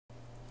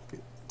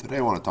Today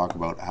I want to talk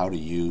about how to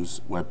use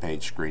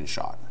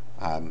Webpagescreenshot.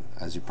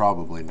 As you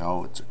probably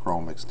know, it's a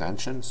Chrome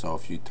extension, so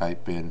if you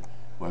type in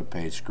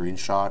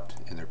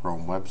Webpagescreenshot in the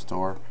Chrome Web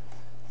Store,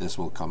 this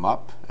will come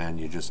up and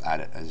you just add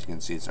it. As you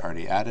can see, it's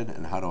already added.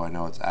 And how do I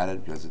know it's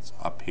added? Because it's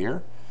up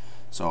here.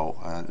 So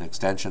an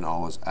extension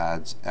always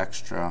adds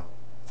extra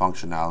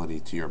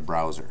functionality to your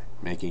browser,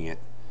 making it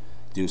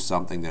do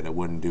something that it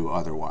wouldn't do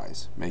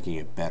otherwise, making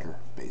it better,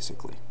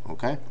 basically.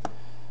 Okay?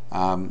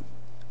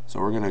 So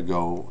we're going to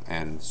go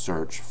and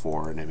search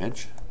for an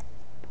image.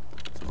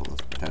 So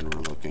let's pretend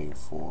we're looking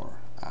for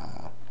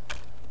a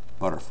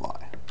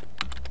butterfly.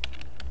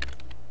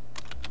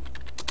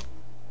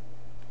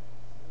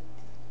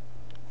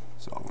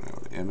 So I'm going to go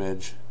to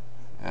image,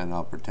 and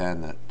I'll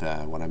pretend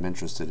that what I'm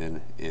interested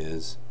in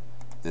is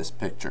this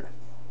picture.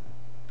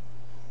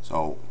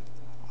 So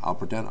I'll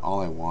pretend all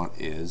I want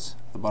is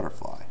the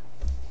butterfly.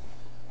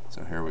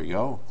 So here we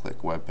go. Click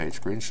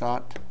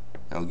Webpagescreenshot.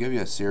 It'll give you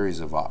a series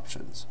of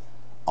options.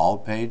 All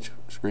page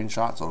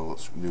screenshot, so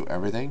it'll do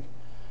everything.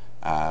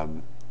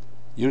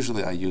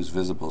 Usually I use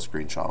visible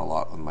screenshot a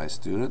lot with my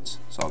students,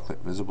 so I'll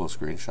click visible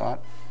screenshot,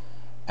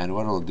 and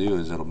what it'll do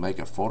is it'll make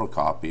a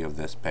photocopy of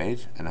this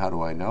page. And how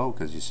do I know?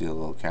 Because you see a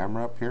little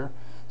camera up here.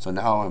 So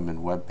now I'm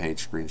in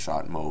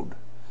Webpagescreenshot mode.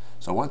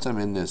 So once I'm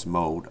in this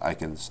mode, I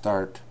can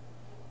start,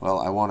 well,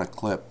 I want a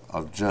clip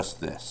of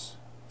just this,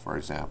 for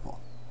example.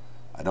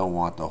 I don't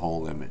want the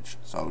whole image,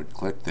 so I would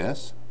click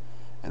this.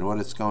 And what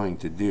it's going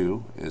to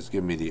do is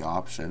give me the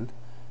option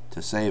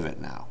to save it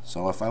now.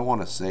 So if I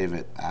want to save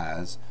it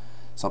as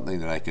something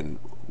that I can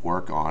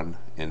work on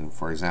in,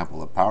 for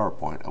example, a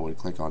PowerPoint, I would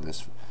click on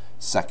this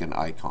second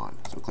icon.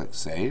 So click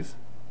Save.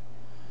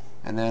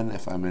 And then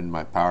if I'm in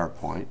my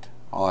PowerPoint,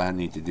 all I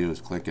need to do is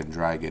click and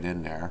drag it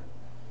in there.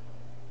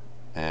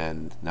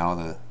 And now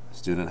the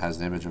student has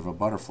an image of a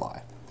butterfly.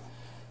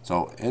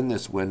 So in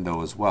this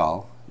window as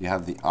well, you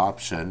have the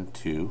option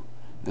to,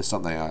 this is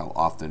something I'll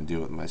often do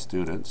with my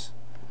students,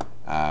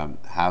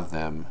 have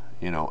them,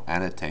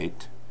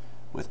 annotate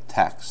with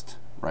text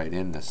right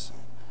in this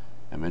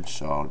image.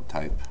 So I'll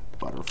type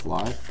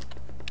butterfly.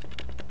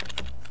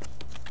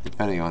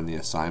 Depending on the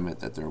assignment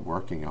that they're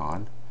working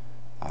on,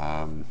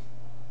 I'll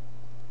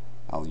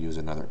use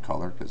another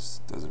color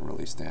because it doesn't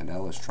really stand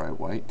out. Let's try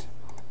white.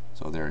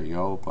 So there you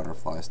go,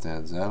 butterfly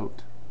stands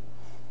out.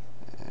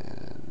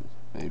 And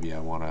maybe I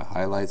want to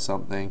highlight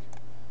something.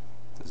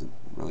 Doesn't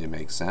really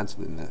make sense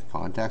in the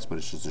context, but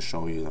it's just to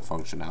show you the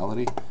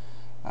functionality.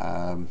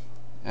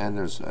 And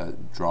there's a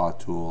draw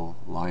tool,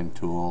 line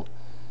tool,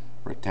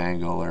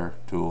 rectangular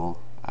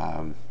tool,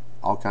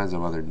 all kinds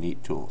of other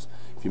neat tools.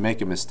 If you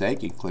make a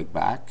mistake, you can click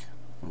back,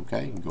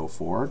 okay, and go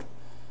forward.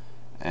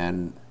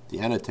 And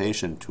the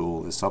annotation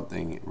tool is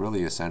something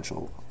really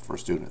essential for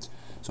students.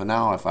 So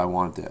now if I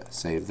want to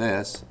save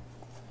this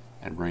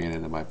and bring it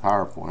into my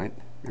PowerPoint,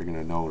 you're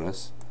going to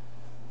notice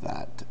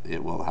that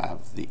it will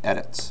have the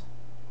edits.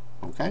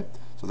 Okay,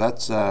 so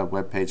that's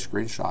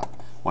Webpagescreenshot.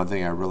 One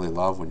thing I really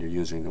love when you're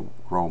using the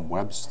Chrome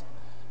web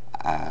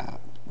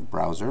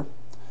browser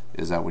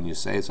is that when you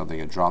save something,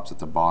 it drops at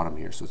the bottom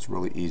here, so it's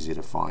really easy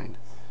to find.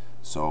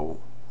 So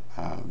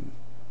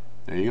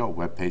there you go,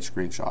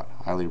 Webpagescreenshot.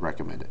 Highly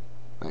recommend it.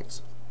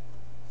 Thanks.